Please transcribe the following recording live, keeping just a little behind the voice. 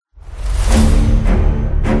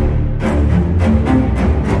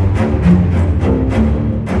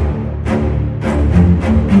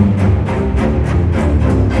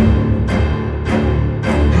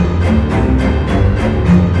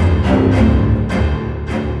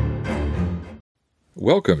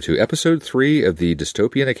Welcome to episode 3 of the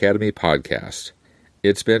Dystopian Academy podcast.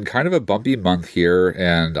 It's been kind of a bumpy month here,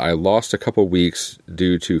 and I lost a couple weeks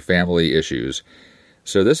due to family issues.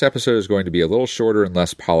 So this episode is going to be a little shorter and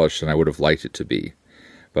less polished than I would have liked it to be.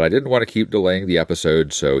 But I didn't want to keep delaying the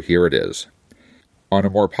episode, so here it is. On a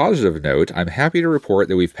more positive note, I'm happy to report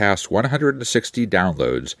that we've passed 160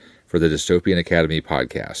 downloads for the Dystopian Academy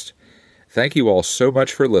podcast. Thank you all so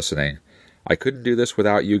much for listening. I couldn't do this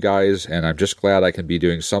without you guys, and I'm just glad I can be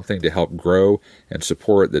doing something to help grow and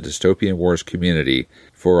support the Dystopian Wars community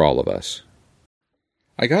for all of us.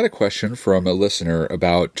 I got a question from a listener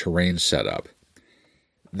about terrain setup.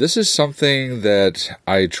 This is something that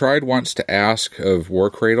I tried once to ask of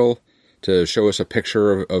Warcradle to show us a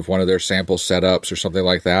picture of one of their sample setups or something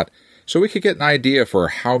like that, so we could get an idea for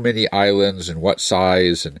how many islands and what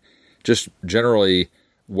size and just generally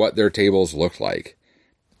what their tables looked like.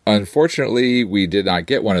 Unfortunately, we did not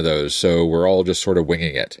get one of those, so we're all just sort of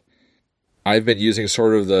winging it. I've been using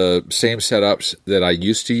sort of the same setups that I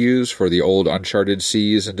used to use for the old Uncharted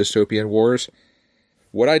Seas and Dystopian Wars.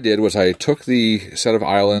 What I did was I took the set of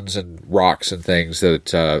islands and rocks and things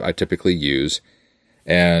that I typically use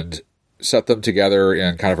and set them together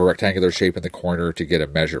in kind of a rectangular shape in the corner to get a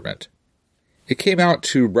measurement. It came out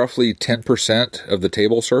to roughly 10% of the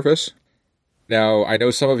table surface. Now, I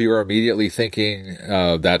know some of you are immediately thinking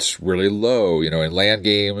that's really low. In land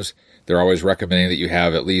games, they're always recommending that you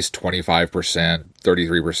have at least 25%,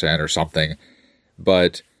 33% or something.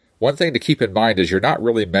 But one thing to keep in mind is you're not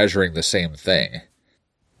really measuring the same thing.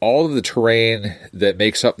 All of the terrain that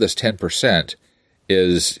makes up this 10%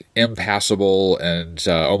 is impassable and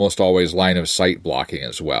almost always line of sight blocking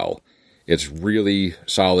as well. It's really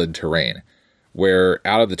solid terrain. Where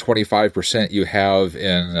out of the 25% you have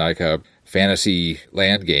in like a fantasy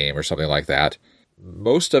land game or something like that,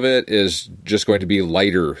 most of it is just going to be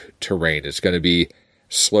lighter terrain. It's going to be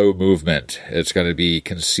slow movement. It's going to be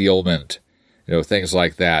concealment, things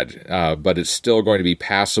like that. But it's still going to be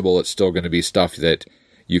passable. It's still going to be stuff that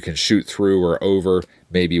you can shoot through or over,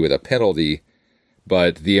 maybe with a penalty.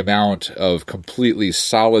 But the amount of completely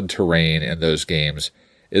solid terrain in those games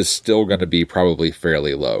is still going to be probably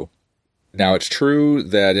fairly low. Now, it's true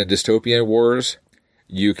that in Dystopian Wars,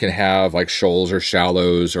 you can have like shoals or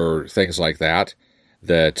shallows or things like that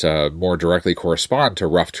more directly correspond to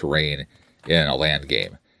rough terrain in a land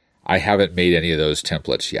game. I haven't made any of those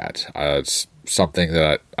templates yet. It's something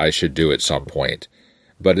that I should do at some point.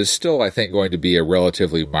 But it's still, I think, going to be a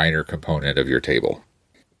relatively minor component of your table.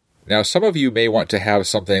 Now, some of you may want to have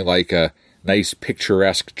something like a nice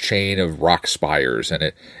picturesque chain of rock spires, and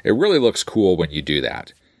it really looks cool when you do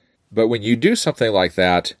that. But when you do something like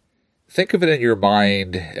that, think of it in your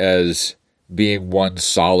mind as being one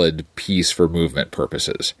solid piece for movement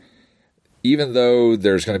purposes. Even though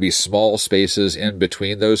there's going to be small spaces in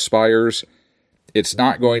between those spires, it's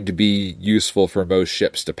not going to be useful for most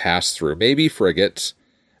ships to pass through. Maybe frigates,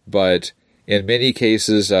 but in many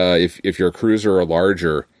cases, if your cruiser are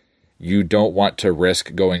larger, you don't want to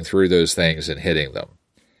risk going through those things and hitting them.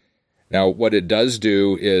 Now, what it does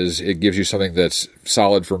do is it gives you something that's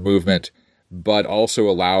solid for movement, but also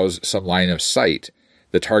allows some line of sight.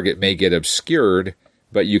 The target may get obscured,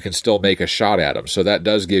 but you can still make a shot at them. So that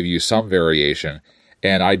does give you some variation.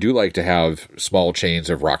 And I do like to have small chains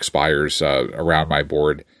of rock spires around my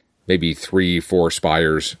board, maybe 3-4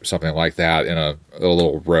 spires, something like that, in a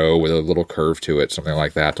little row with a little curve to it, something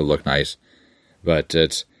like that to look nice. But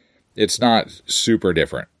it's not super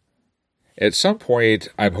different. At some point,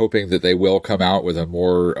 I'm hoping that they will come out with a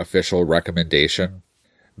more official recommendation.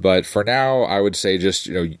 But for now, I would say just,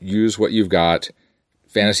 use what you've got.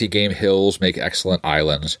 Fantasy game hills make excellent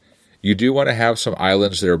islands. You do want to have some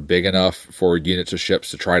islands that are big enough for units of ships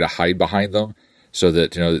to try to hide behind them so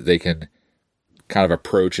that, they can kind of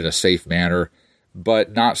approach in a safe manner,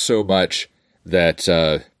 but not so much that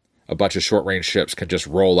a bunch of short-range ships can just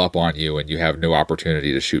roll up on you and you have no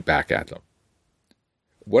opportunity to shoot back at them.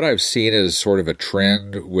 What I've seen is sort of a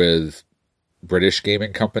trend with British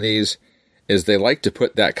gaming companies is they like to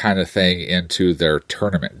put that kind of thing into their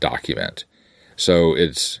tournament document. So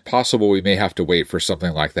it's possible we may have to wait for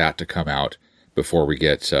something like that to come out before we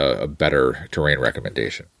get a better terrain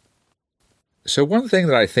recommendation. So one thing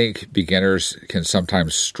that I think beginners can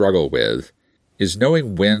sometimes struggle with is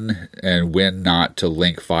knowing when and when not to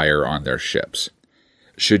link fire on their ships.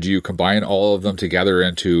 Should you combine all of them together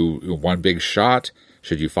into one big shot?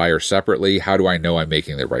 Should you fire separately? How do I know I'm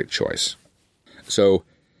making the right choice? So,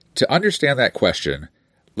 to understand that question,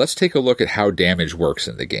 let's take a look at how damage works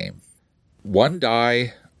in the game. One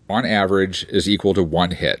die, on average, is equal to one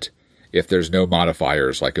hit, if there's no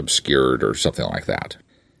modifiers like obscured or something like that.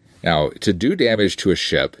 Now, to do damage to a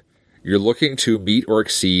ship, you're looking to meet or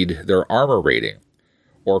exceed their armor rating,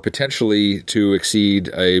 or potentially to exceed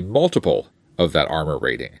a multiple of that armor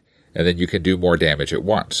rating, and then you can do more damage at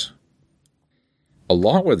once.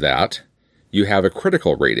 Along with that, you have a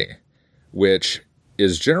critical rating, which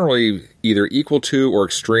is generally either equal to or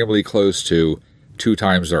extremely close to 2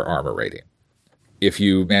 times their armor rating. If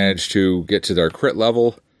you manage to get to their crit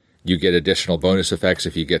level, you get additional bonus effects.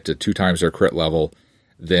 If you get to 2 times their crit level,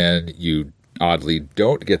 then you oddly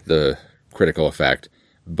don't get the critical effect,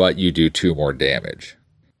 but you do 2 more damage.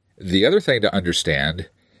 The other thing to understand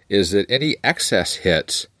is that any excess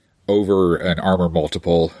hits over an armor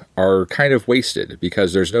multiple are kind of wasted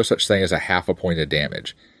because there's no such thing as a half a point of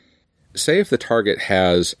damage. Say if the target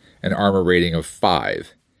has an armor rating of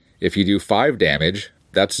 5. If you do 5 damage,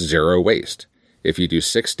 that's 0 waste. If you do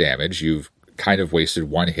 6 damage, you've kind of wasted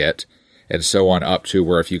 1 hit, and so on up to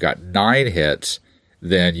where if you got 9 hits,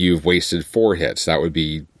 then you've wasted 4 hits. That would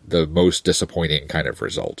be the most disappointing kind of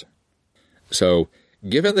result. So,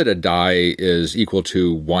 given that a die is equal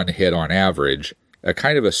to 1 hit on average, a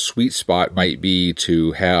kind of a sweet spot might be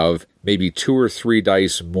to have maybe 2 or 3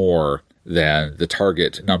 dice more than the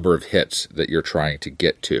target number of hits that you're trying to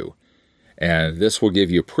get to. And this will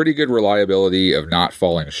give you pretty good reliability of not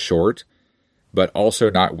falling short, but also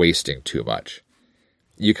not wasting too much.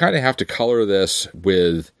 You kind of have to color this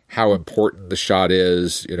with how important the shot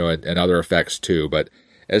is, and other effects too, but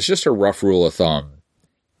as just a rough rule of thumb.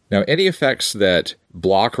 Now, any effects that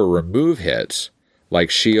block or remove hits, like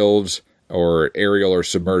shields or aerial or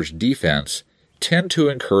submerged defense, tend to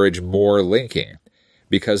encourage more linking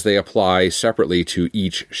because they apply separately to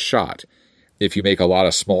each shot. If you make a lot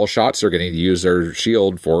of small shots, they're getting to use their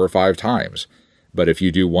shield 4 or 5 times. But if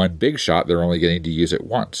you do one big shot, they're only getting to use it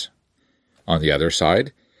once. On the other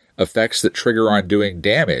side, effects that trigger on doing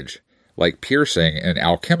damage, like piercing and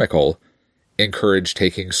alchemical, encourage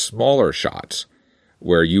taking smaller shots,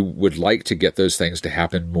 where you would like to get those things to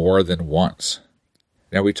happen more than once.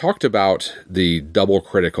 Now, we talked about the double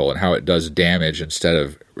critical and how it does damage instead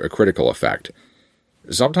of a critical effect.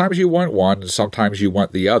 Sometimes you want one, sometimes you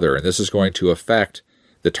want the other, and this is going to affect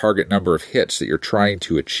the target number of hits that you're trying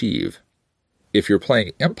to achieve. If you're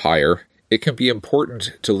playing Empire, it can be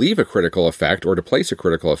important to leave a critical effect or to place a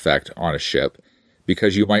critical effect on a ship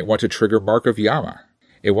because you might want to trigger Mark of Yama.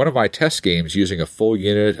 In one of my test games using a full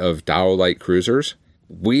unit of Dao light cruisers,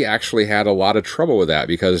 we actually had a lot of trouble with that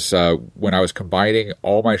because when I was combining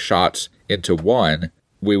all my shots into one,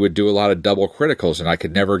 we would do a lot of double criticals and I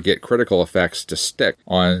could never get critical effects to stick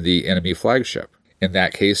on the enemy flagship. In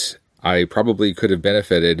that case, I probably could have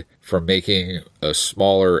benefited from making a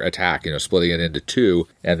smaller attack, splitting it into 2,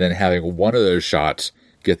 and then having one of those shots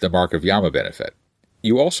get the Mark of Yama benefit.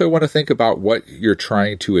 You also want to think about what you're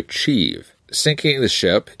trying to achieve. Sinking the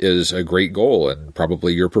ship is a great goal and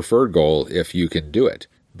probably your preferred goal if you can do it.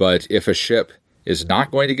 But if a ship is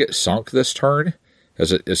not going to get sunk this turn,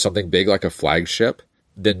 as it is something big like a flagship,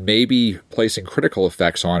 then maybe placing critical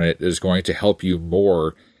effects on it is going to help you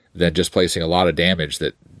more than just placing a lot of damage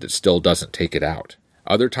that still doesn't take it out.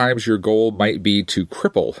 Other times your goal might be to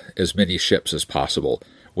cripple as many ships as possible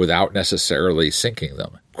without necessarily sinking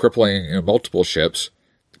them. Crippling multiple ships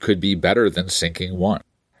could be better than sinking one.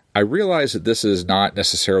 I realize that this is not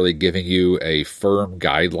necessarily giving you a firm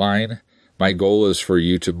guideline. My goal is for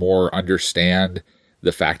you to more understand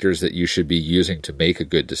the factors that you should be using to make a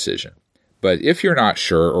good decision. But if you're not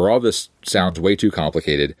sure, or all this sounds way too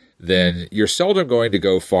complicated, then you're seldom going to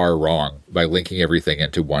go far wrong by linking everything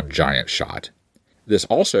into one giant shot. This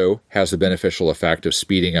also has the beneficial effect of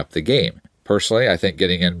speeding up the game. Personally, I think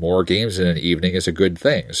getting in more games in an evening is a good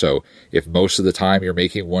thing. So if most of the time you're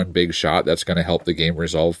making one big shot, that's going to help the game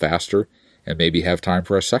resolve faster and maybe have time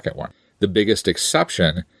for a second one. The biggest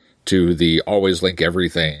exception to the always link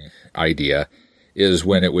everything idea is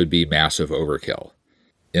when it would be massive overkill.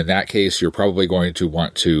 In that case, you're probably going to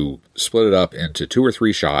want to split it up into 2 or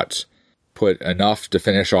 3 shots, put enough to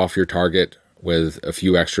finish off your target with a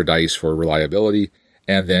few extra dice for reliability,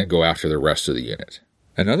 and then go after the rest of the unit.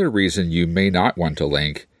 Another reason you may not want to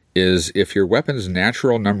link is if your weapon's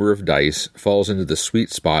natural number of dice falls into the sweet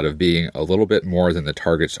spot of being a little bit more than the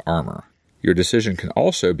target's armor. Your decision can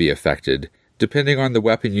also be affected depending on the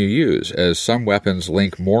weapon you use, as some weapons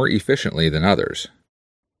link more efficiently than others.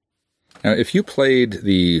 Now, if you played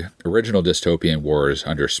the original Dystopian Wars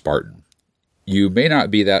under Spartan, you may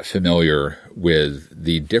not be that familiar with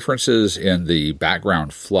the differences in the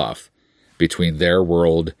background fluff between their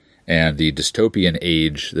world and the dystopian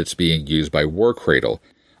age that's being used by Warcradle.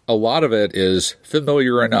 A lot of it is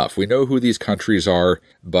familiar enough. We know who these countries are,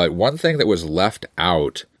 but one thing that was left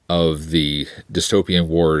out of the Dystopian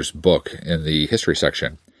Wars book in the history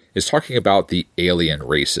section is talking about the alien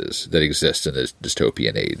races that exist in this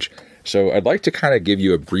dystopian age. So I'd like to kind of give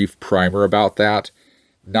you a brief primer about that,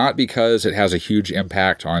 not because it has a huge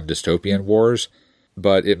impact on Dystopian Wars,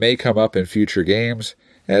 but it may come up in future games,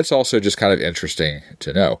 and it's also just kind of interesting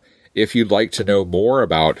to know. If you'd like to know more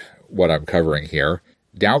about what I'm covering here,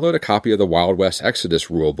 download a copy of the Wild West Exodus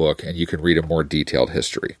rulebook and you can read a more detailed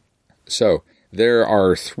history. So, there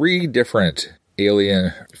are 3 different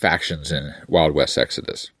alien factions in Wild West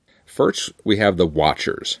Exodus. First, we have the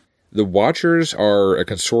Watchers. The Watchers are a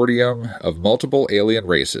consortium of multiple alien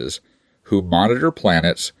races who monitor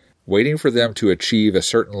planets, waiting for them to achieve a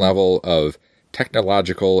certain level of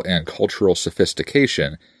technological and cultural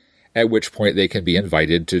sophistication, at which point they can be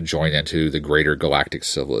invited to join into the greater galactic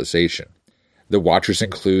civilization. The Watchers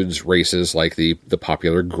includes races like the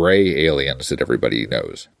popular gray aliens that everybody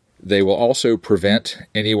knows. They will also prevent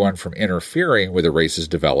anyone from interfering with a race's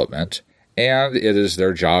development, and it is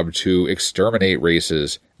their job to exterminate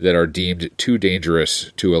races that are deemed too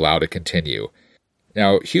dangerous to allow to continue.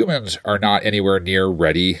 Now, humans are not anywhere near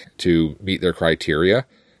ready to meet their criteria,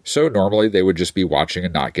 so normally they would just be watching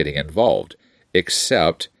and not getting involved,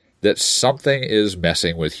 except that something is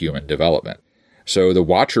messing with human development. So the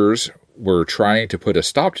Watchers were trying to put a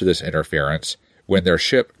stop to this interference when their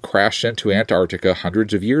ship crashed into Antarctica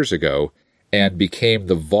hundreds of years ago and became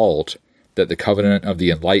the vault that the Covenant of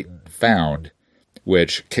the Enlightened found,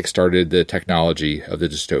 which kickstarted the technology of the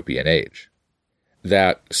dystopian age.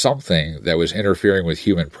 That something that was interfering with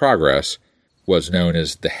human progress was known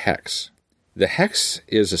as the Hex. The Hex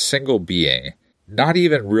is a single being, not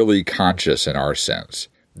even really conscious in our sense,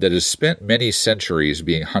 that has spent many centuries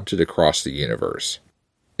being hunted across the universe.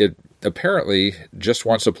 It apparently just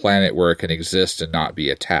wants a planet where it can exist and not be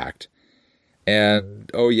attacked. And,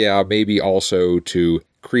 maybe also to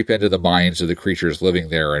creep into the minds of the creatures living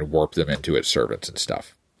there and warp them into its servants and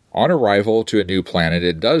stuff. On arrival to a new planet,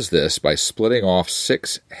 it does this by splitting off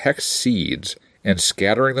 6 Hex seeds and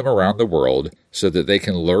scattering them around the world so that they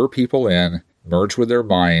can lure people in, merge with their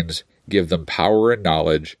minds, give them power and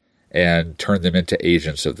knowledge, and turn them into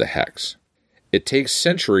agents of the Hex. It takes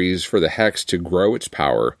centuries for the Hex to grow its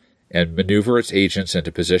power and maneuver its agents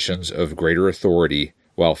into positions of greater authority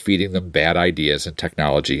while feeding them bad ideas and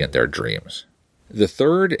technology in their dreams. The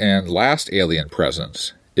third and last alien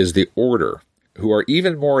presence is the Order, who are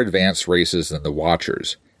even more advanced races than the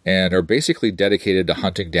Watchers, and are basically dedicated to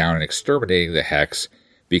hunting down and exterminating the Hex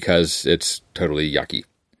because it's totally yucky.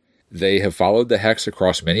 They have followed the Hex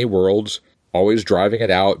across many worlds, always driving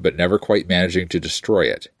it out but never quite managing to destroy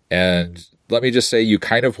it. And let me just say, you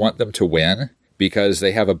kind of want them to win, because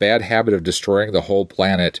they have a bad habit of destroying the whole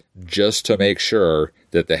planet just to make sure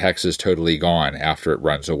that the Hex is totally gone after it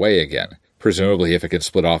runs away again. Presumably, if it can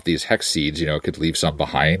split off these Hex seeds, it could leave some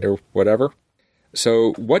behind or whatever.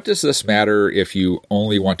 So what does this matter if you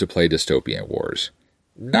only want to play Dystopian Wars?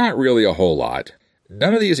 Not really a whole lot.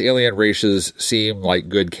 None of these alien races seem like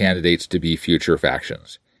good candidates to be future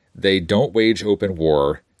factions. They don't wage open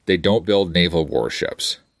war. They don't build naval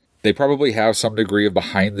warships. They probably have some degree of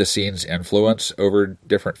behind-the-scenes influence over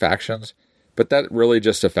different factions, but that really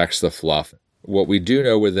just affects the fluff. What we do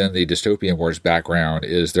know within the Dystopian Wars background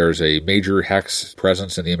is there's a major Hex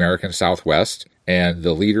presence in the American Southwest, and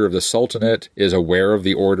the leader of the Sultanate is aware of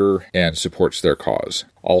the Order and supports their cause.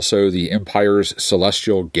 Also, the Empire's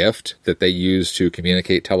celestial gift that they use to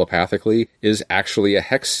communicate telepathically is actually a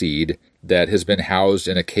Hex seed that has been housed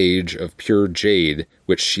in a cage of pure jade,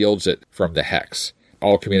 which shields it from the Hex.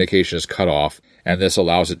 All communication is cut off, and this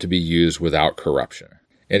allows it to be used without corruption.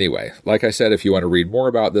 Anyway, like I said, if you want to read more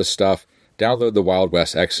about this stuff, download the Wild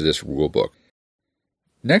West Exodus rulebook.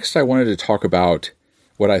 Next, I wanted to talk about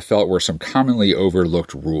what I felt were some commonly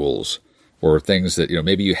overlooked rules, or things that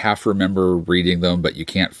maybe you have to remember reading them, but you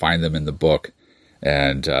can't find them in the book,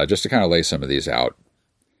 and just to kind of lay some of these out.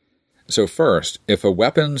 So first, if a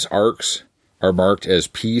weapon's arcs are marked as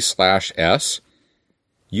P/S,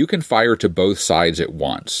 you can fire to both sides at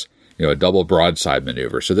once, a double broadside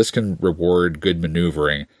maneuver. So this can reward good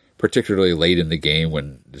maneuvering, particularly late in the game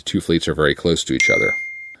when the two fleets are very close to each other.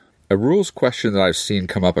 A rules question that I've seen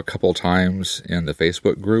come up a couple times in the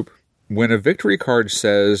Facebook group. When a victory card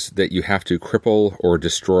says that you have to cripple or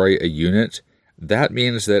destroy a unit, that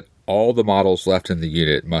means that all the models left in the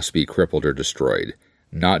unit must be crippled or destroyed,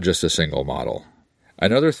 not just a single model.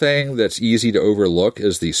 Another thing that's easy to overlook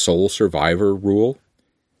is the sole survivor rule.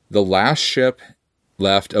 The last ship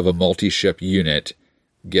left of a multi-ship unit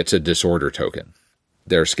gets a disorder token.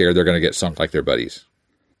 They're scared they're going to get sunk like their buddies.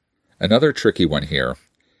 Another tricky one here.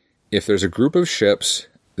 If there's a group of ships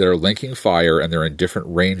that are linking fire and they're in different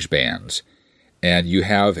range bands, and you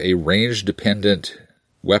have a range-dependent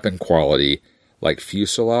weapon quality like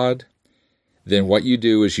Fusillade, then what you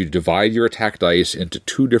do is you divide your attack dice into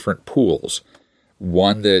two different pools,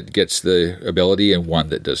 one that gets the ability and one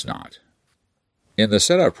that does not. In the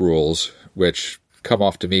setup rules, which come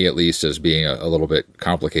off to me at least as being a little bit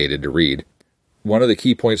complicated to read, one of the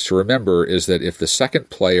key points to remember is that if the second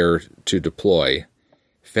player to deploy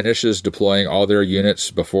finishes deploying all their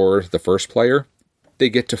units before the first player, they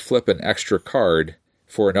get to flip an extra card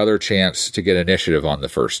for another chance to get initiative on the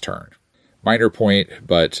first turn. Minor point,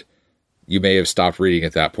 but you may have stopped reading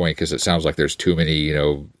at that point because it sounds like there's too many,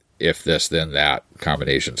 if this, then that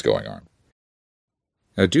combinations going on.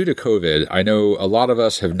 Now, due to COVID, I know a lot of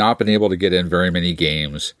us have not been able to get in very many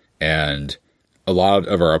games, and a lot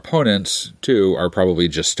of our opponents, too, are probably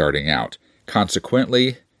just starting out.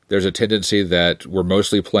 Consequently, there's a tendency that we're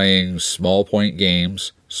mostly playing small point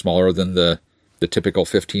games, smaller than the typical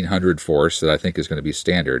 1,500 force that I think is going to be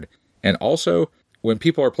standard. And also, when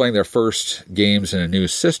people are playing their first games in a new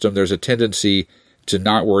system, there's a tendency to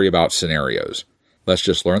not worry about scenarios. Let's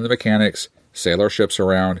just learn the mechanics, sail our ships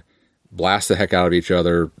around, blast the heck out of each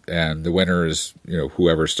other, and the winner is,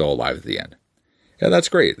 whoever's still alive at the end. Yeah, that's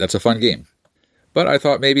great. That's a fun game. But I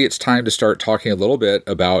thought maybe it's time to start talking a little bit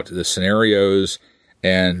about the scenarios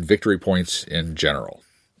and victory points in general.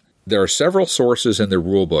 There are several sources in the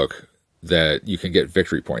rulebook that you can get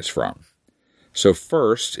victory points from. So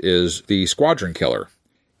first is the Squadron Killer.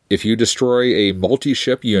 If you destroy a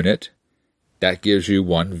multi-ship unit, that gives you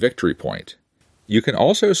 1 victory point. You can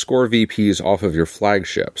also score VPs off of your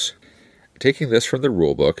flagships. Taking this from the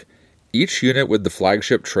rulebook, each unit with the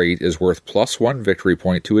flagship trait is worth +1 victory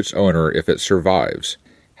point to its owner if it survives.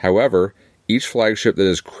 However, each flagship that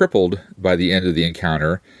is crippled by the end of the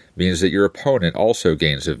encounter means that your opponent also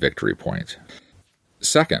gains a victory point.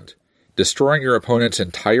 Second, destroying your opponent's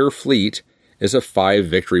entire fleet is a 5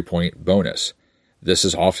 victory point bonus. This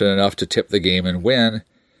is often enough to tip the game and win,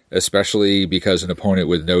 especially because an opponent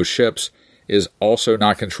with no ships is also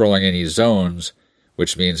not controlling any zones,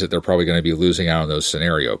 which means that they're probably going to be losing out on those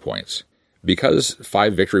scenario points. Because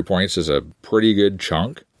 5 victory points is a pretty good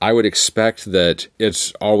chunk, I would expect that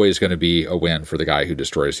it's always going to be a win for the guy who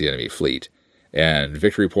destroys the enemy fleet. And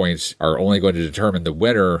victory points are only going to determine the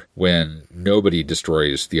winner when nobody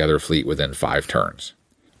destroys the other fleet within 5 turns.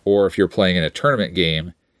 Or if you're playing in a tournament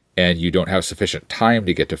game and you don't have sufficient time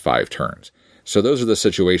to get to 5 turns. So those are the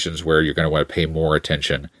situations where you're going to want to pay more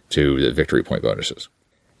attention to the victory point bonuses.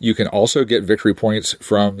 You can also get victory points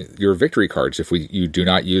from your victory cards. If you do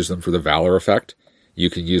not use them for the Valor effect, you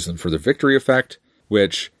can use them for the victory effect,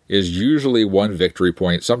 which is usually 1 victory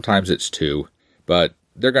point. Sometimes it's 2, but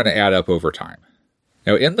they're going to add up over time.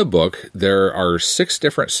 Now, in the book, there are 6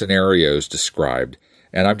 different scenarios described,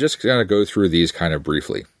 and I'm just going to go through these kind of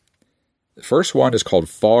briefly. The first one is called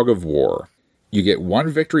Fog of War. You get 1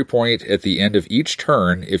 victory point at the end of each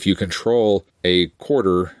turn if you control a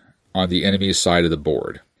quarter on the enemy's side of the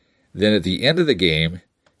board. Then at the end of the game,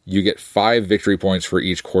 you get 5 victory points for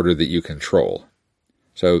each quarter that you control.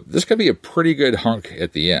 So this can be a pretty good hunk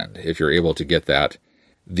at the end if you're able to get that.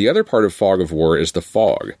 The other part of Fog of War is the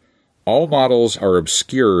fog. All models are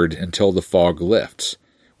obscured until the fog lifts,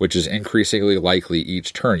 which is increasingly likely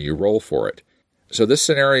each turn you roll for it. So this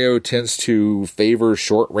scenario tends to favor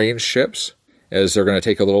short-range ships, as they're going to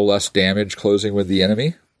take a little less damage closing with the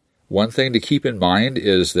enemy. One thing to keep in mind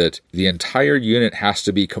is that the entire unit has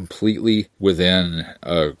to be completely within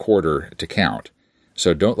a quarter to count.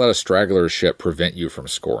 So don't let a straggler ship prevent you from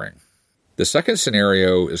scoring. The second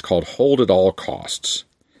scenario is called Hold at All Costs.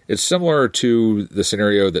 It's similar to the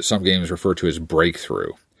scenario that some games refer to as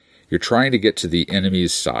Breakthrough. You're trying to get to the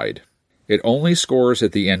enemy's side. It only scores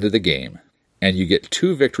at the end of the game, and you get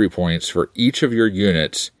 2 victory points for each of your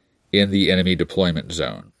units in the enemy deployment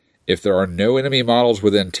zone. If there are no enemy models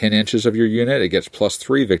within 10 inches of your unit, it gets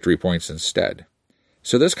 +3 victory points instead.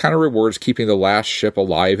 So this kind of rewards keeping the last ship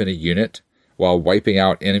alive in a unit while wiping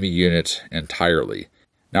out enemy units entirely.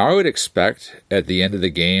 Now, I would expect at the end of the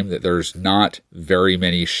game that there's not very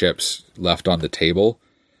many ships left on the table,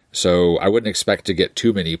 so I wouldn't expect to get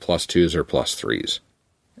too many +2s or +3s.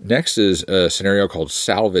 Next is a scenario called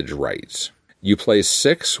Salvage Rights. You place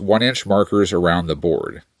 6 1-inch markers around the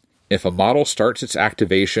board. If a model starts its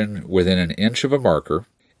activation within an inch of a marker,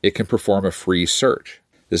 it can perform a free search.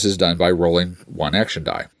 This is done by rolling 1 action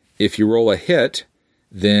die. If you roll a hit,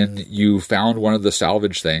 then you found one of the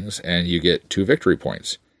salvage things and you get 2 victory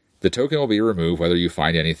points. The token will be removed whether you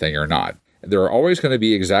find anything or not. There are always going to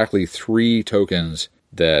be exactly 3 tokens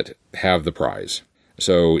that have the prize.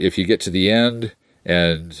 So if you get to the end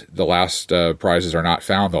and the last prizes are not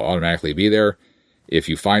found, they'll automatically be there. If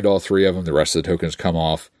you find all 3 of them, the rest of the tokens come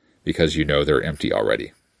off because you know they're empty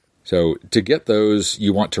already. So to get those,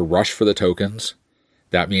 you want to rush for the tokens.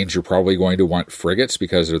 That means you're probably going to want frigates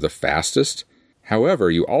because they're the fastest.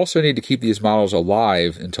 However, you also need to keep these models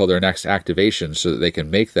alive until their next activation so that they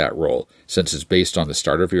can make that roll, since it's based on the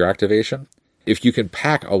start of your activation. If you can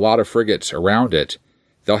pack a lot of frigates around it,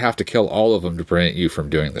 they'll have to kill all of them to prevent you from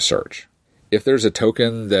doing the search. If there's a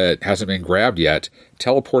token that hasn't been grabbed yet,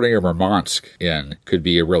 teleporting a Murmansk in could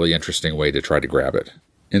be a really interesting way to try to grab it.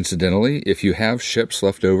 Incidentally, if you have ships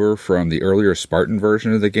left over from the earlier Spartan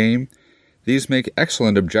version of the game, these make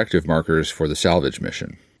excellent objective markers for the salvage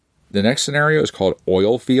mission. The next scenario is called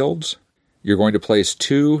Oil Fields. You're going to place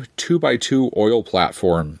 2 2x2 oil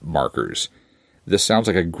platform markers. This sounds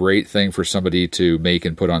like a great thing for somebody to make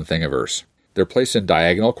and put on Thingiverse. They're placed in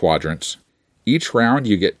diagonal quadrants. Each round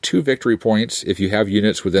you get 2 victory points if you have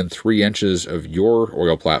units within 3 inches of your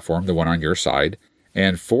oil platform, the one on your side,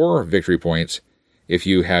 and 4 victory points if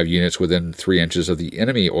you have units within 3 inches of the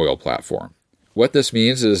enemy oil platform. What this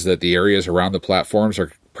means is that the areas around the platforms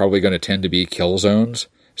are probably going to tend to be kill zones,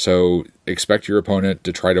 so expect your opponent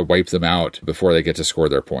to try to wipe them out before they get to score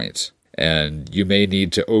their points. And you may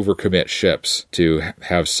need to overcommit ships to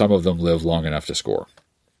have some of them live long enough to score.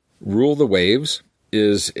 Rule the Waves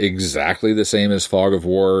is exactly the same as Fog of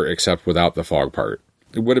War, except without the fog part.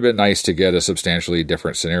 It would have been nice to get a substantially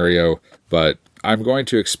different scenario, but I'm going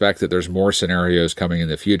to expect that there's more scenarios coming in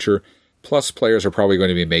the future, plus players are probably going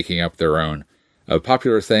to be making up their own. A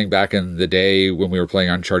popular thing back in the day when we were playing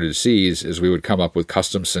Uncharted Seas is we would come up with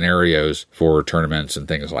custom scenarios for tournaments and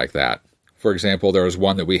things like that. For example, there was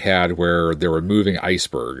one that we had where there were moving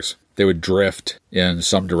icebergs. They would drift in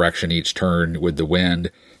some direction each turn with the wind,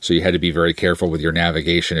 so you had to be very careful with your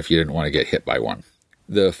navigation if you didn't want to get hit by one.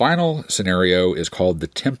 The final scenario is called the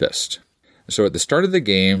Tempest. So at the start of the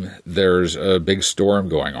game, there's a big storm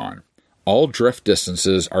going on. All drift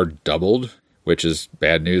distances are doubled, which is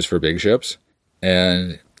bad news for big ships.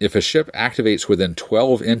 And if a ship activates within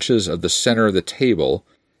 12 inches of the center of the table,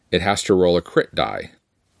 it has to roll a crit die.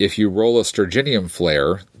 If you roll a Sturginium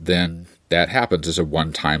Flare, then that happens as a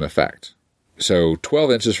one-time effect. So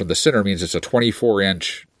 12 inches from the center means it's a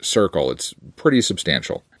 24-inch circle. It's pretty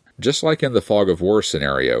substantial. Just like in the Fog of War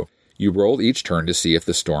scenario, you roll each turn to see if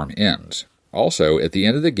the storm ends. Also, at the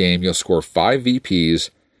end of the game, you'll score 5 VPs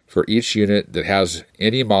for each unit that has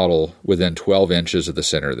any model within 12 inches of the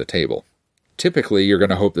center of the table. Typically, you're going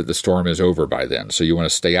to hope that the storm is over by then, so you want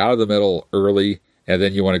to stay out of the middle early, and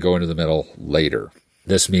then you want to go into the middle later.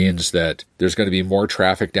 This means that there's going to be more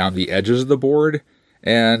traffic down the edges of the board,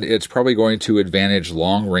 and it's probably going to advantage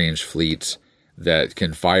long-range fleets that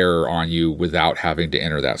can fire on you without having to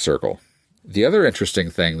enter that circle. The other interesting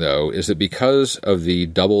thing, though, is that because of the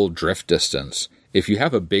double drift distance, if you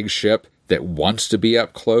have a big ship that wants to be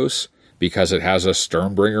up close because it has a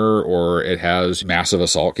Sternbringer or it has massive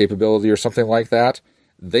assault capability or something like that,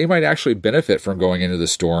 they might actually benefit from going into the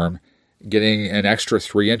storm, getting an extra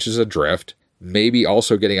 3 inches of drift, maybe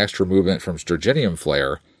also getting extra movement from Sturginium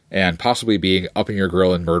Flare, and possibly being up in your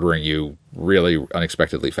grill and murdering you really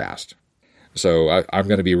unexpectedly fast. So I'm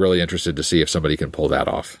going to be really interested to see if somebody can pull that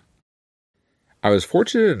off. I was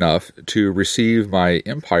fortunate enough to receive my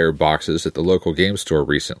Empire boxes at the local game store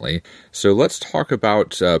recently, so let's talk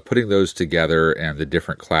about putting those together and the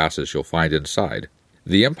different classes you'll find inside.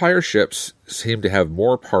 The Empire ships seem to have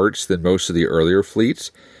more parts than most of the earlier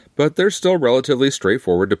fleets, but they're still relatively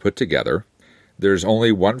straightforward to put together. There's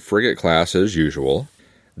only one frigate class as usual.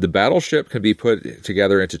 The battleship can be put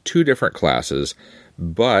together into 2 different classes,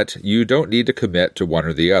 but you don't need to commit to one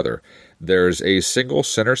or the other. There's a single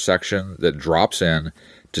center section that drops in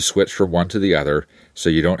to switch from one to the other, so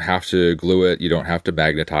you don't have to glue it, you don't have to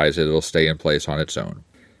magnetize it, it'll stay in place on its own.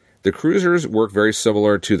 The cruisers work very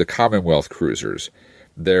similar to the Commonwealth cruisers.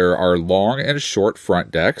 There are long and short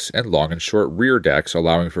front decks and long and short rear decks,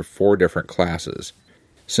 allowing for 4 different classes.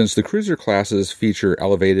 Since the cruiser classes feature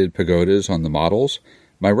elevated pagodas on the models,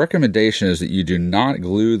 my recommendation is that you do not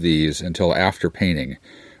glue these until after painting,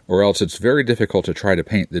 or else it's very difficult to try to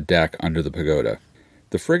paint the deck under the pagoda.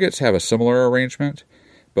 The frigates have a similar arrangement,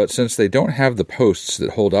 but since they don't have the posts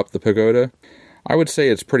that hold up the pagoda, I would say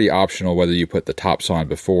it's pretty optional whether you put the tops on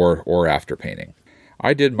before or after painting.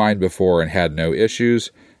 I did mine before and had no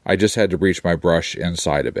issues, I just had to reach my brush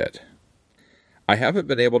inside a bit. I haven't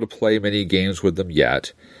been able to play many games with them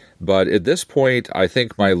yet, but at this point I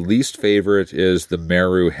think my least favorite is the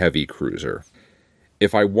Meru Heavy Cruiser.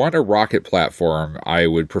 If I want a rocket platform, I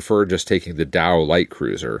would prefer just taking the Dow Light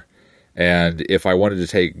Cruiser, and if I wanted to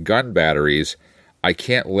take gun batteries, I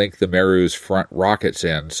can't link the Meru's front rockets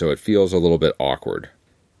in, so it feels a little bit awkward.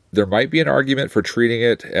 There might be an argument for treating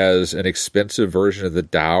it as an expensive version of the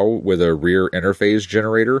Tau with a rear interface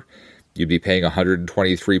generator. You'd be paying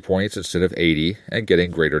 123 points instead of 80 and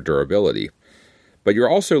getting greater durability. But you're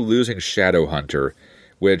also losing Shadowhunter,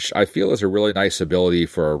 which I feel is a really nice ability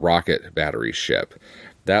for a rocket battery ship.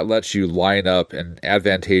 That lets you line up an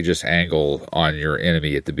advantageous angle on your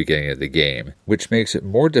enemy at the beginning of the game, which makes it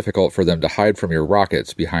more difficult for them to hide from your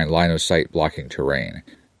rockets behind line-of-sight blocking terrain.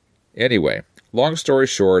 Anyway, long story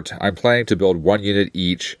short, I'm planning to build one unit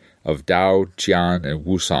each of Tau, Jian, and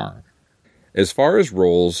Wusong. As far as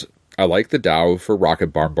roles, I like the Tau for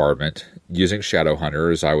rocket bombardment, using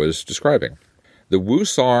Shadowhunter as I was describing. The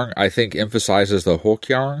Wusong, I think, emphasizes the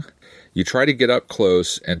Hokiang. You try to get up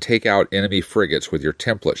close and take out enemy frigates with your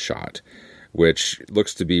template shot, which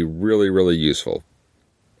looks to be really, really useful.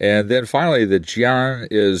 And then finally, the Jian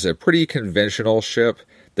is a pretty conventional ship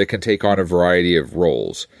that can take on a variety of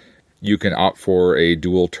roles. You can opt for a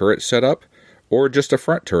dual turret setup, or just a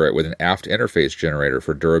front turret with an aft interface generator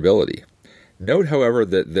for durability. Note, however,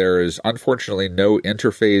 that there is unfortunately no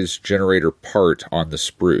interface generator part on the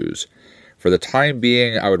sprues. For the time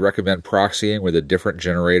being, I would recommend proxying with a different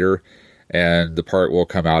generator, and the part will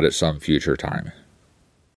come out at some future time.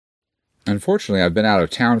 Unfortunately, I've been out of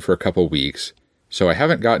town for a couple weeks, so I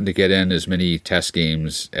haven't gotten to get in as many test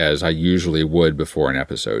games as I usually would before an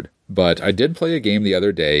episode. But I did play a game the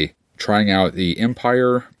other day, trying out the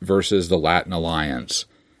Empire versus the Latin Alliance,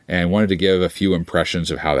 and wanted to give a few impressions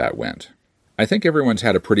of how that went. I think everyone's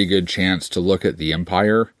had a pretty good chance to look at the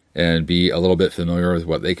Empire and be a little bit familiar with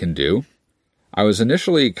what they can do. I was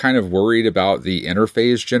initially kind of worried about the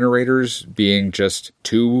interface generators being just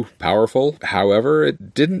too powerful. However,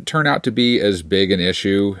 it didn't turn out to be as big an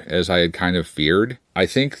issue as I had kind of feared. I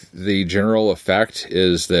think the general effect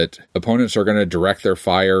is that opponents are going to direct their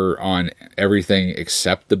fire on everything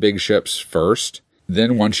except the big ships first.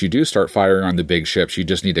 Then once you do start firing on the big ships, you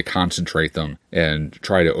just need to concentrate them and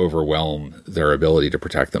try to overwhelm their ability to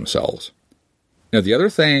protect themselves. Now, the other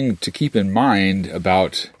thing to keep in mind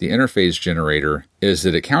about the interface generator is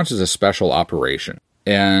that it counts as a special operation.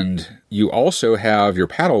 And you also have your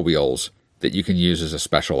paddle wheels that you can use as a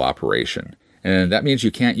special operation. And that means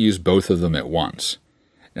you can't use both of them at once.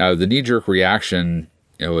 Now, the knee-jerk reaction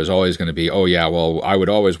is always going to be, oh yeah, well, I would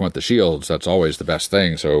always want the shields. That's always the best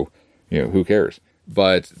thing, so who cares?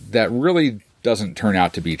 But that really doesn't turn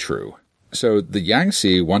out to be true. So the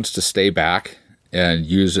Yangtze wants to stay back and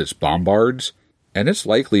use its bombards, and it's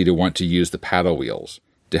likely to want to use the paddle wheels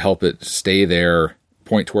to help it stay there,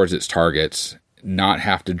 point towards its targets, not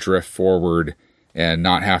have to drift forward, and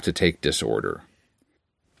not have to take disorder.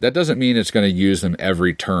 That doesn't mean it's going to use them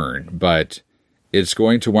every turn, but it's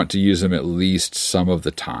going to want to use them at least some of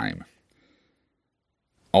the time.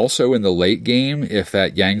 Also, in the late game, if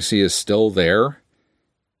that Yangtze is still there,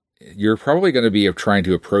 you're probably going to be trying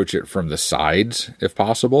to approach it from the sides, if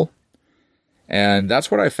possible. And that's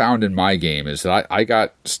what I found in my game, is that I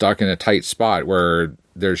got stuck in a tight spot where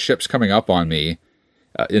there's ships coming up on me,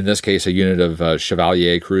 in this case a unit of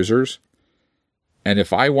Chevalier cruisers. And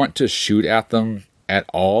if I want to shoot at them at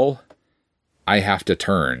all, I have to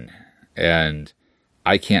turn. And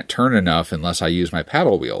I can't turn enough unless I use my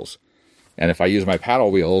paddle wheels. And if I use my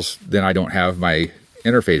paddle wheels, then I don't have my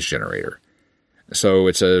interface generator. So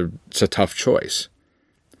it's a tough choice.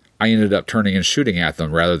 I ended up turning and shooting at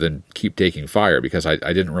them rather than keep taking fire because I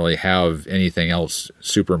didn't really have anything else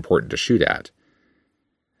super important to shoot at.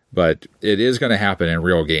 But it is going to happen in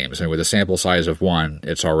real games, and with a sample size of 1,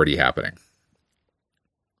 it's already happening.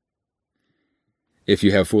 If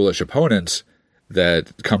you have foolish opponents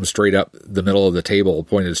that come straight up the middle of the table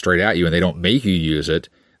pointed straight at you and they don't make you use it,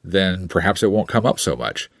 then perhaps it won't come up so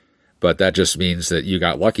much. But that just means that you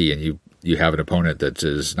got lucky and you have an opponent that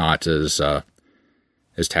is not as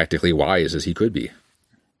tactically wise as he could be.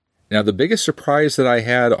 Now, the biggest surprise that I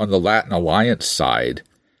had on the Latin Alliance side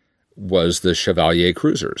was the Chevalier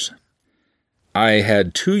cruisers. I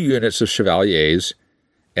had 2 units of Chevaliers,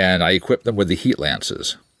 and I equipped them with the Heat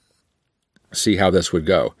Lances. See how this would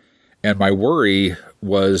go. And my worry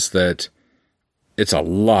was that it's a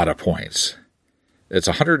lot of points. It's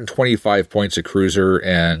 125 points a cruiser,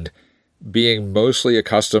 and being mostly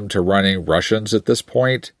accustomed to running Russians at this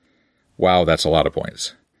point, wow, that's a lot of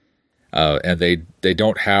points. And they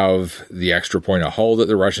don't have the extra point of hull that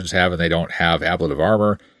the Russians have, and they don't have ablative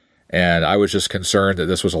armor. And I was just concerned that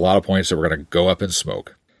this was a lot of points that were going to go up in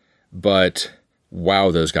smoke. But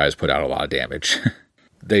wow, those guys put out a lot of damage.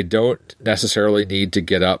 They don't necessarily need to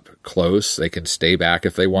get up close. They can stay back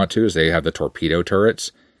if they want to, as they have the torpedo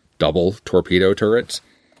turrets, double torpedo turrets.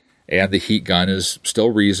 And the heat gun is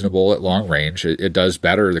still reasonable at long range. It does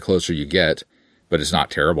better the closer you get, but it's not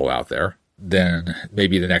terrible out there. Then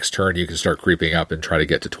maybe the next turn you can start creeping up and try to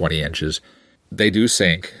get to 20 inches. They do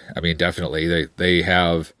sink. I mean, definitely. They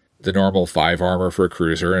have the normal 5 armor for a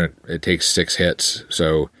cruiser, and it takes 6 hits.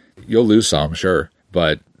 So you'll lose some, sure.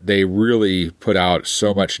 But they really put out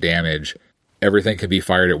so much damage. Everything can be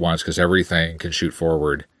fired at once because everything can shoot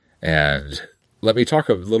forward. And let me talk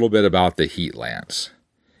a little bit about the Heat Lance.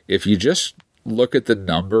 If you just look at the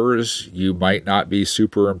numbers, you might not be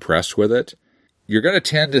super impressed with it. You're going to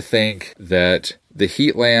tend to think that the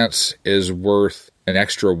Heat Lance is worth an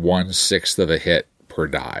extra 1/6 of a hit per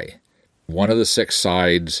die. One of the 6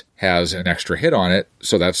 sides has an extra hit on it,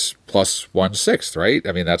 so that's plus 1/6, right?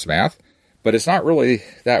 I mean, that's math. But it's not really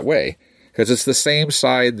that way, because it's the same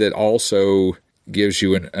side that also gives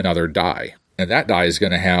you another die. And that die is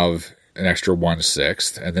going to have an extra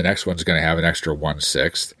 1/6, and the next one's going to have an extra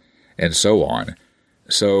 1/6, and so on.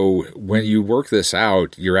 So when you work this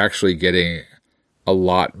out, you're actually getting a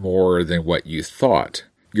lot more than what you thought.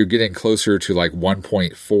 You're getting closer to like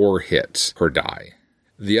 1.4 hits per die.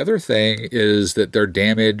 The other thing is that their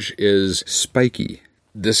damage is spiky.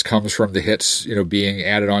 This comes from the hits, being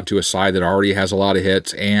added onto a side that already has a lot of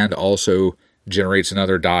hits and also generates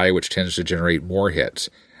another die, which tends to generate more hits.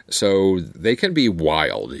 So they can be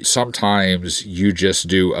wild. Sometimes you just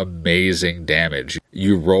do amazing damage.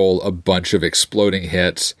 You roll a bunch of exploding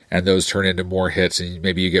hits, and those turn into more hits, and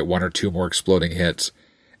maybe you get 1 or 2 more exploding hits,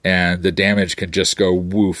 and the damage can just go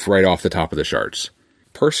woof right off the top of the charts.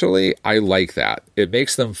 Personally, I like that. It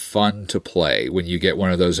makes them fun to play when you get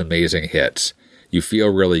one of those amazing hits. You feel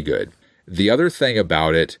really good. The other thing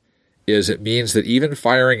about it is it means that even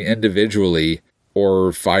firing individually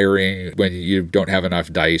or firing when you don't have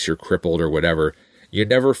enough dice, you're crippled or whatever, you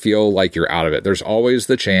never feel like you're out of it. There's always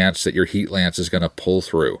the chance that your Heat Lance is going to pull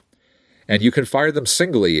through. And you can fire them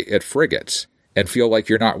singly at frigates and feel like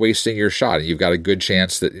you're not wasting your shot. And you've got a good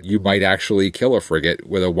chance that you might actually kill a frigate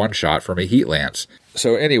with a one-shot from a Heat Lance.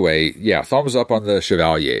 So anyway, yeah, thumbs up on the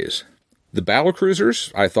Chevaliers. The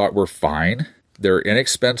battlecruisers I thought were fine. They're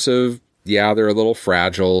inexpensive. Yeah, they're a little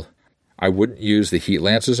fragile. I wouldn't use the Heat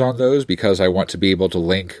Lances on those because I want to be able to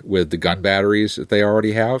link with the gun batteries that they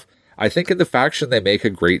already have. I think in the faction they make a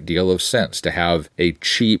great deal of sense to have a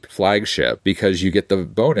cheap flagship because you get the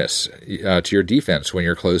bonus to your defense when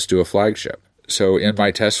you're close to a flagship. So in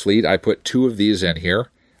my test fleet, I put 2 of these in here.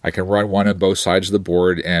 I can run one on both sides of the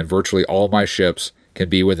board, and virtually all my ships can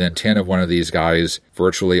be within 10 of one of these guys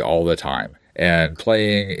virtually all the time. And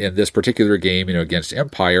playing in this particular game, against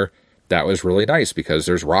Empire, that was really nice because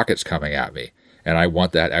there's rockets coming at me, and I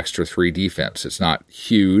want that extra 3 defense. It's not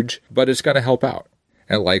huge, but it's going to help out.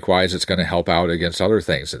 And likewise, it's going to help out against other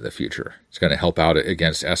things in the future. It's going to help out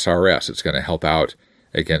against SRS. It's going to help out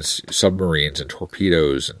against submarines and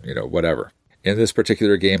torpedoes and, whatever. In this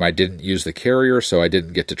particular game, I didn't use the carrier, so I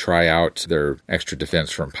didn't get to try out their extra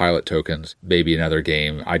defense from pilot tokens. Maybe another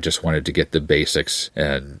game, I just wanted to get the basics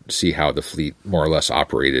and see how the fleet more or less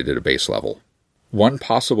operated at a base level. One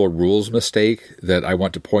possible rules mistake that I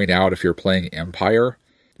want to point out if you're playing Empire,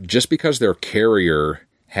 just because their carrier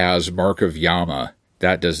has Mark of Yama,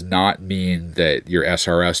 that does not mean that your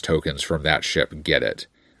SRS tokens from that ship get it.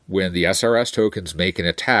 When the SRS tokens make an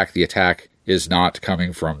attack, the attack is not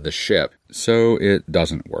coming from the ship, so it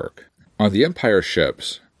doesn't work. On the Empire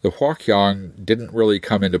ships, the Hwakyong didn't really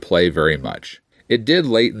come into play very much. It did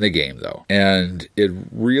late in the game, though, and it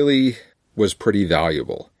really was pretty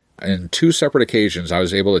valuable. In 2 separate occasions, I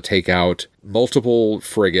was able to take out multiple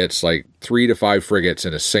frigates, like 3 to 5 frigates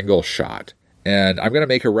in a single shot. And I'm going to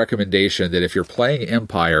make a recommendation that if you're playing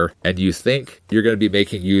Empire and you think you're going to be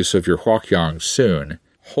making use of your Hwakyong soon,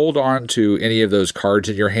 hold on to any of those cards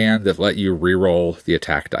in your hand that let you reroll the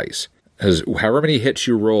attack dice. Because however many hits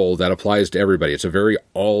you roll, that applies to everybody. It's a very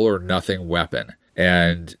all-or-nothing weapon.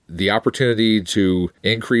 And the opportunity to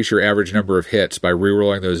increase your average number of hits by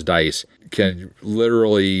rerolling those dice can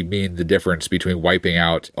literally mean the difference between wiping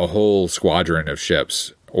out a whole squadron of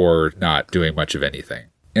ships or not doing much of anything.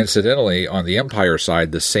 Incidentally, on the Empire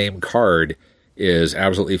side, the same card is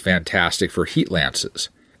absolutely fantastic for Heat Lances.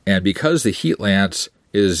 And because the Heat Lance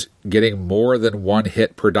is getting more than 1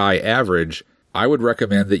 hit per die average, I would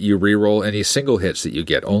recommend that you reroll any single hits that you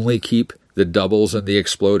get. Only keep the doubles and the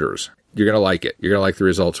exploders. You're going to like it. You're going to like the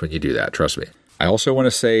results when you do that, trust me. I also want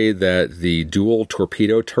to say that the dual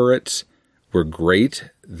torpedo turrets were great.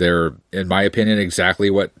 They're, in my opinion, exactly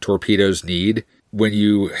what torpedoes need. When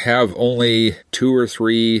you have only 2 or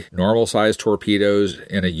 3 normal-sized torpedoes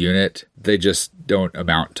in a unit, they just don't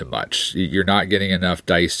amount to much. You're not getting enough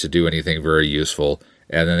dice to do anything very useful.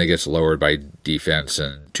 and then it gets lowered by defense,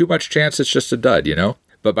 and too much chance it's just a dud,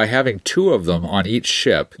 But by having 2 of them on each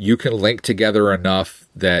ship, you can link together enough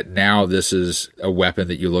that now this is a weapon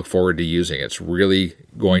that you look forward to using. It's really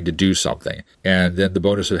going to do something. And then the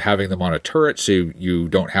bonus of having them on a turret so you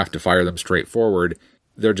don't have to fire them straight forward,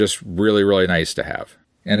 they're just really, really nice to have.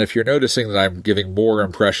 And if you're noticing that I'm giving more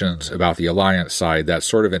impressions about the Alliance side, that's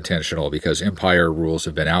sort of intentional because Empire rules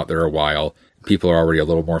have been out there a while. People are already a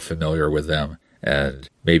little more familiar with them and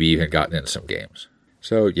maybe even gotten in some games.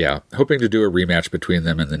 So yeah, hoping to do a rematch between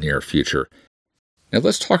them in the near future. Now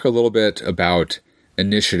let's talk a little bit about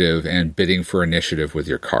initiative and bidding for initiative with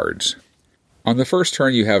your cards. On the first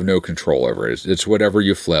turn, you have no control over it. It's whatever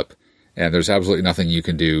you flip, and there's absolutely nothing you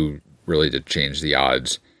can do really to change the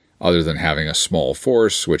odds other than having a small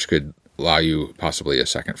force, which could allow you possibly a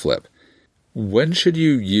second flip. When should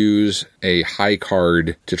you use a high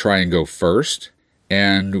card to try and go first?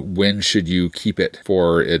 And when should you keep it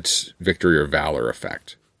for its victory or valor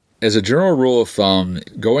effect? As a general rule of thumb,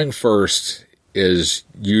 going first is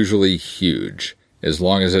usually huge, as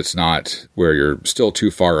long as it's not where you're still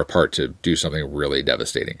too far apart to do something really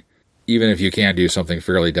devastating. Even if you can do something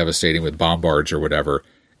fairly devastating with bombards or whatever,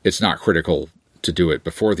 it's not critical to do it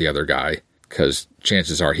before the other guy, because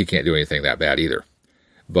chances are he can't do anything that bad either.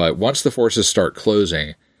 But once the forces start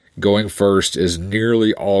closing, going first is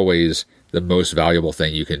nearly always the most valuable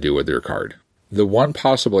thing you can do with your card. The one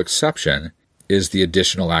possible exception is the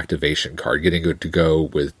additional activation card, getting to go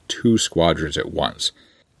with 2 squadrons at once.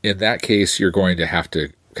 In that case, you're going to have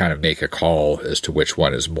to kind of make a call as to which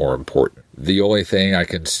one is more important. The only thing I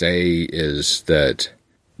can say is that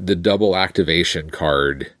the double activation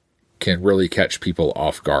card can really catch people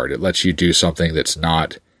off guard. It lets you do something that's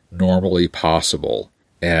not normally possible,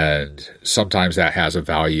 and sometimes that has a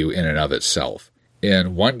value in and of itself.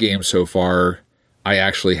 In one game so far, I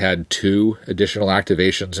actually had 2 additional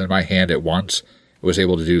activations in my hand at once. I was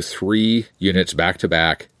able to do 3 units back to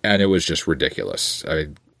back, and it was just ridiculous.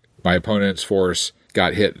 My opponent's force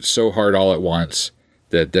got hit so hard all at once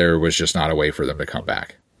that there was just not a way for them to come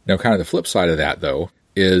back. Now, kind of the flip side of that, though,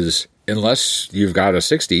 is unless you've got a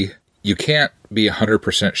 60, you can't be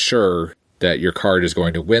 100% sure that your card is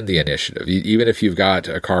going to win the initiative. Even if you've got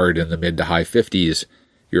a card in the mid to high 50s,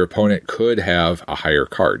 your opponent could have a higher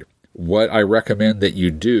card. What I recommend that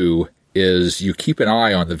you do is you keep an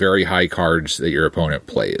eye on the very high cards that your opponent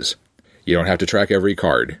plays. You don't have to track every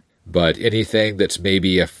card, but anything that's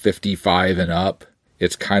maybe a 55 and up,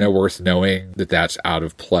 it's kind of worth knowing that that's out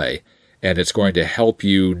of play. And it's going to help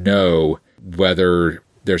you know whether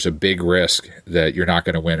there's a big risk that you're not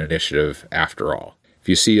going to win initiative after all. If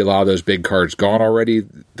you see a lot of those big cards gone already,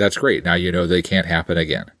 that's great. Now you know they can't happen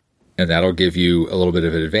again. And that'll give you a little bit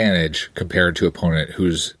of an advantage compared to an opponent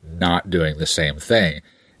who's not doing the same thing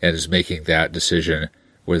and is making that decision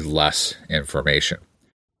with less information.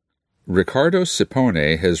 Riccardo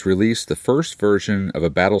Cipone has released the first version of a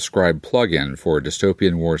Battlescribe plugin for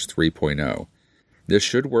Dystopian Wars 3.0. This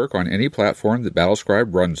should work on any platform that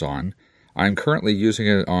Battlescribe runs on. I'm currently using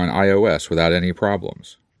it on iOS without any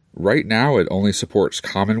problems. Right now it only supports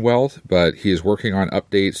Commonwealth, but he is working on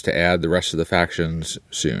updates to add the rest of the factions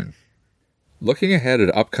soon. Looking ahead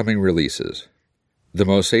at upcoming releases, the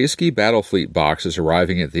Mosaiski Battlefleet box is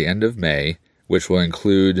arriving at the end of May, which will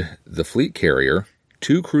include the Fleet Carrier,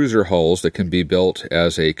 2 cruiser hulls that can be built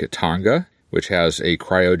as a Katanga, which has a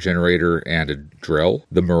cryo generator and a drill,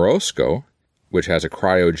 the Morosco, which has a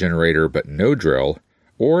cryo generator but no drill,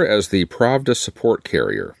 or as the Pravda support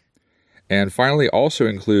carrier. And finally also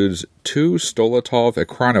includes 2 Stoletov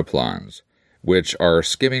Ekranoplans, which are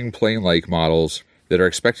skimming plane-like models that are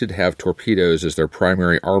expected to have torpedoes as their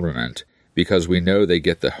primary armament, because we know they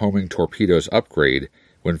get the homing torpedoes upgrade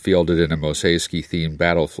when fielded in a Mosaiski-themed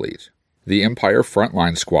battle fleet. The Empire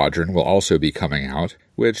Frontline Squadron will also be coming out,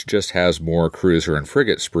 which just has more cruiser and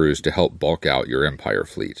frigate sprues to help bulk out your Empire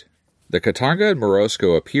fleet. The Katanga and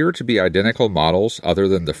Morosco appear to be identical models other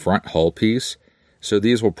than the front hull piece, so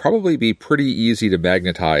these will probably be pretty easy to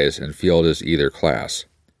magnetize and field as either class.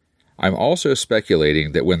 I'm also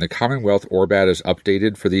speculating that when the Commonwealth Orbat is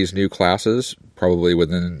updated for these new classes, probably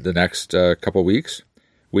within the next couple weeks,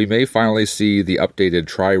 we may finally see the updated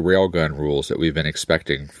tri-railgun rules that we've been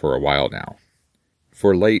expecting for a while now.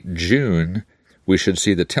 For late June, we should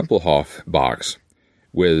see the Tempelhof box,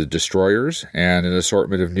 with destroyers and an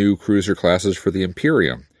assortment of new cruiser classes for the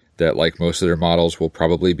Imperium that, like most of their models, will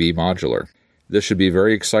probably be modular. This should be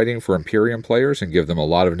very exciting for Imperium players and give them a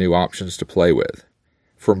lot of new options to play with.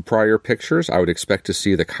 From prior pictures, I would expect to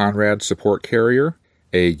see the Conrad support carrier,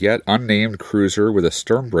 a yet unnamed cruiser with a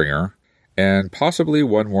Sturmbringer, and possibly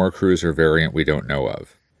one more cruiser variant we don't know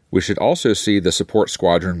of. We should also see the Support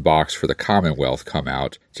Squadron box for the Commonwealth come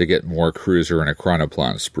out to get more Cruiser and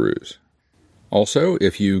Akronoplan sprues. Also,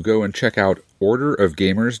 if you go and check out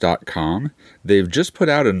orderofgamers.com, they've just put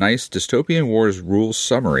out a nice Dystopian Wars rules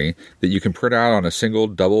summary that you can print out on a single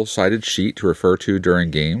double-sided sheet to refer to during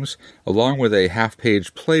games, along with a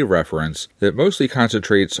half-page play reference that mostly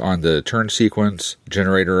concentrates on the turn sequence,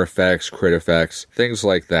 generator effects, crit effects, things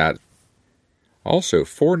like that. Also,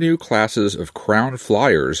 4 new classes of Crown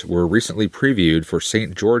Flyers were recently previewed for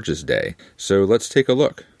St. George's Day, so let's take a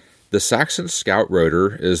look. The Saxon Scout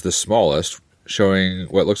Rotor is the smallest, showing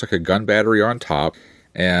what looks like a gun battery on top,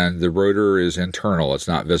 and the rotor is internal. It's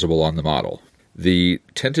not visible on the model. The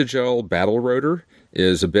Tintagel Battle Rotor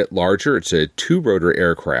is a bit larger. It's a 2-rotor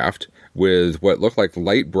aircraft with what look like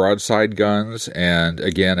light broadside guns and,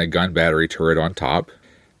 again, a gun battery turret on top.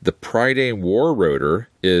 The Prydain War Rotor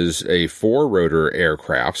is a 4-rotor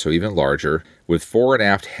aircraft, so even larger, with fore and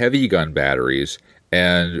aft heavy gun batteries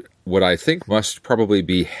and what I think must probably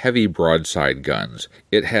be heavy broadside guns.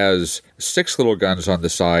 It has 6 little guns on the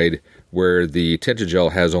side, where the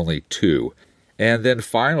Tintagel has only 2. And then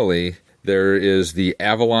finally, there is the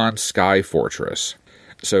Avalon Sky Fortress.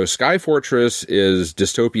 So Sky Fortress is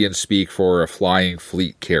dystopian speak for a flying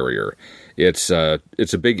fleet carrier. It's a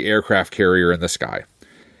big aircraft carrier in the sky.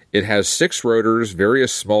 It has 6 rotors,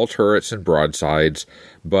 various small turrets and broadsides,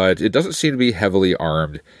 but it doesn't seem to be heavily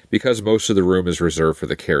armed because most of the room is reserved for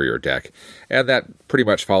the carrier deck. And that pretty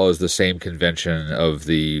much follows the same convention of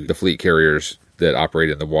the fleet carriers that operate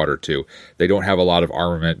in the water too. They don't have a lot of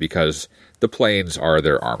armament because the planes are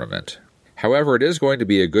their armament. However, it is going to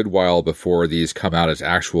be a good while before these come out as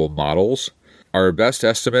actual models. Our best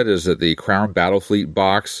estimate is that the Crown Battlefleet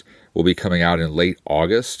box will be coming out in late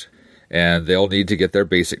August, and they'll need to get their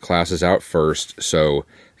basic classes out first, so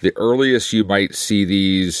the earliest you might see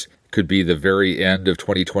these could be the very end of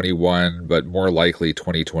 2021, but more likely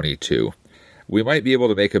 2022. We might be able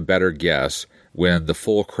to make a better guess when the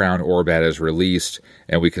full Crown Orbat is released,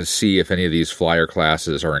 and we can see if any of these flyer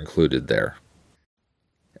classes are included there.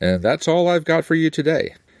 And that's all I've got for you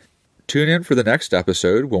today. Tune in for the next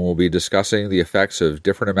episode when we'll be discussing the effects of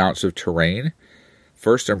different amounts of terrain,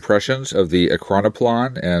 first impressions of the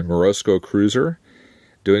Akronoplan and Morosco Cruiser,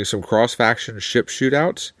 doing some cross-faction ship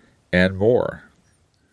shootouts, and more.